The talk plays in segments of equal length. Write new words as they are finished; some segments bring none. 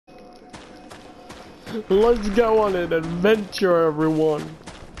Let's go on an adventure, everyone.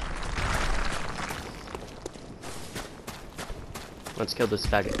 Let's kill this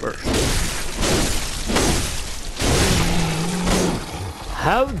faggot first.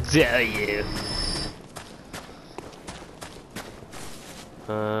 How dare you?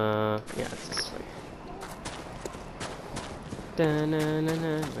 Yeah, it's this way.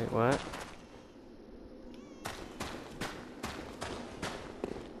 Da-na-na-na. Wait, what?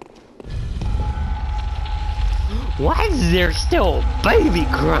 Why is there still a baby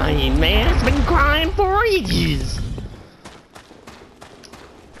crying, man? It's been crying for ages.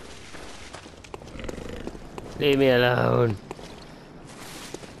 Leave me alone.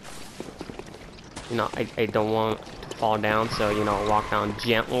 You know, I don't want to fall down, so, you know, walk down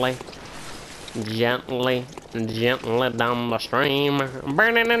gently. Gently down the stream.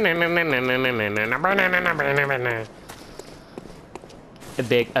 A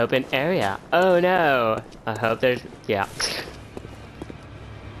big open area. Oh no. I hope there's... yeah.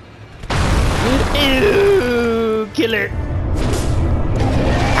 Ew, killer.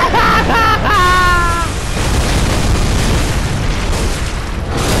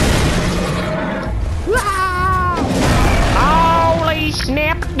 Holy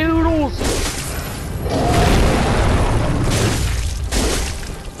snap doodles.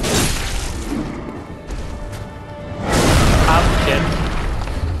 Oh shit.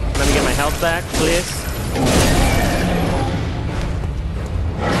 Let me get my health back, please.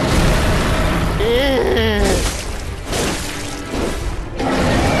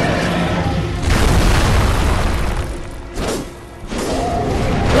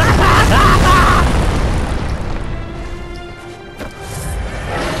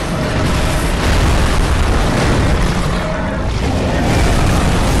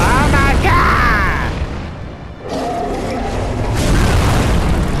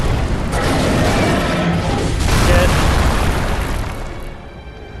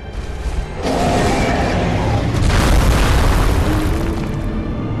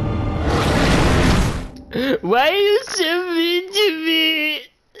 Why are you so mean to me?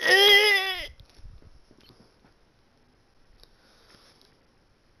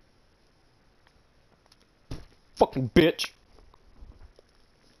 Fucking bitch.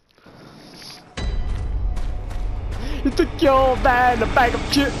 You think you're all that in a bag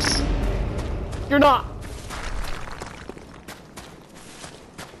of chips? You're not.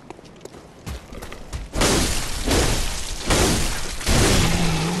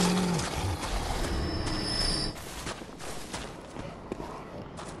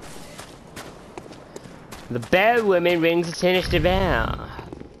 The bad woman rings a sinister bell.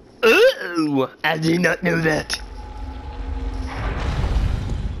 Ooh, I did not know that.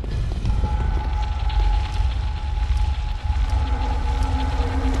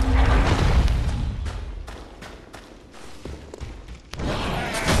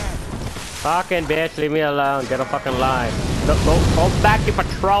 Fucking bitch, leave me alone. Get a fucking life. Go back to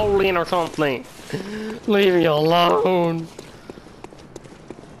patrolling or something. Leave me alone.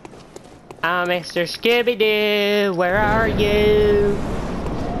 Oh, Mr. Scooby-Doo, where are you?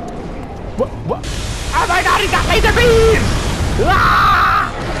 What? Oh my god, he got laser beams!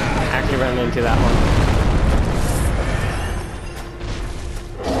 Ah! I actually ran into that one.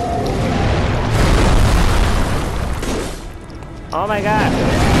 Oh my god.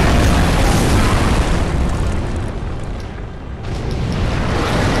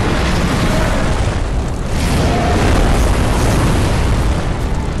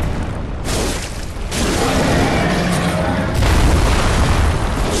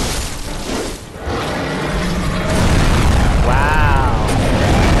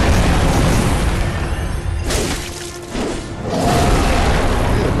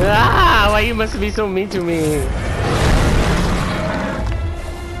 Ah, why you must be so mean to me?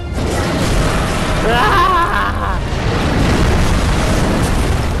 Ah!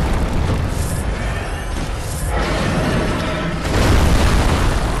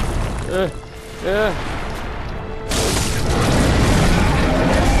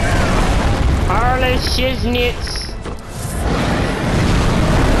 Harley Shiznits.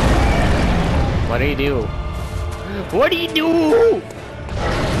 What do you do? What do you do?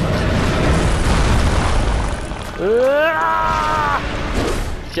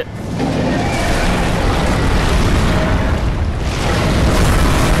 Shit.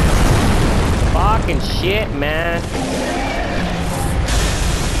 Fucking shit, man.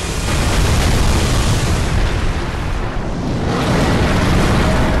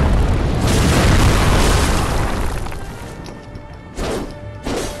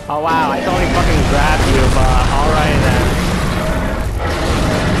 Oh wow, I thought he fucking grabbed you, but alright then.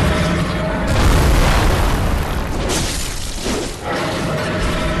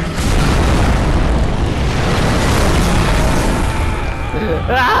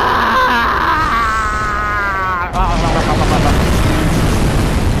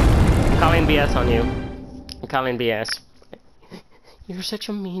 calling BS on you. I'm calling BS. You're such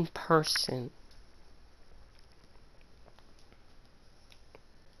a mean person.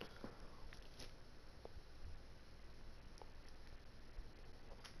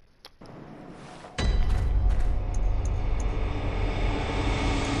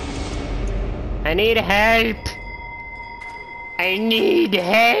 I need help! I need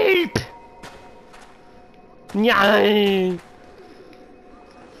help! Nyah!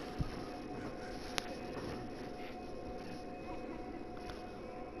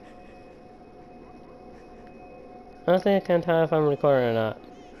 I don't think I can tell if I'm recording or not.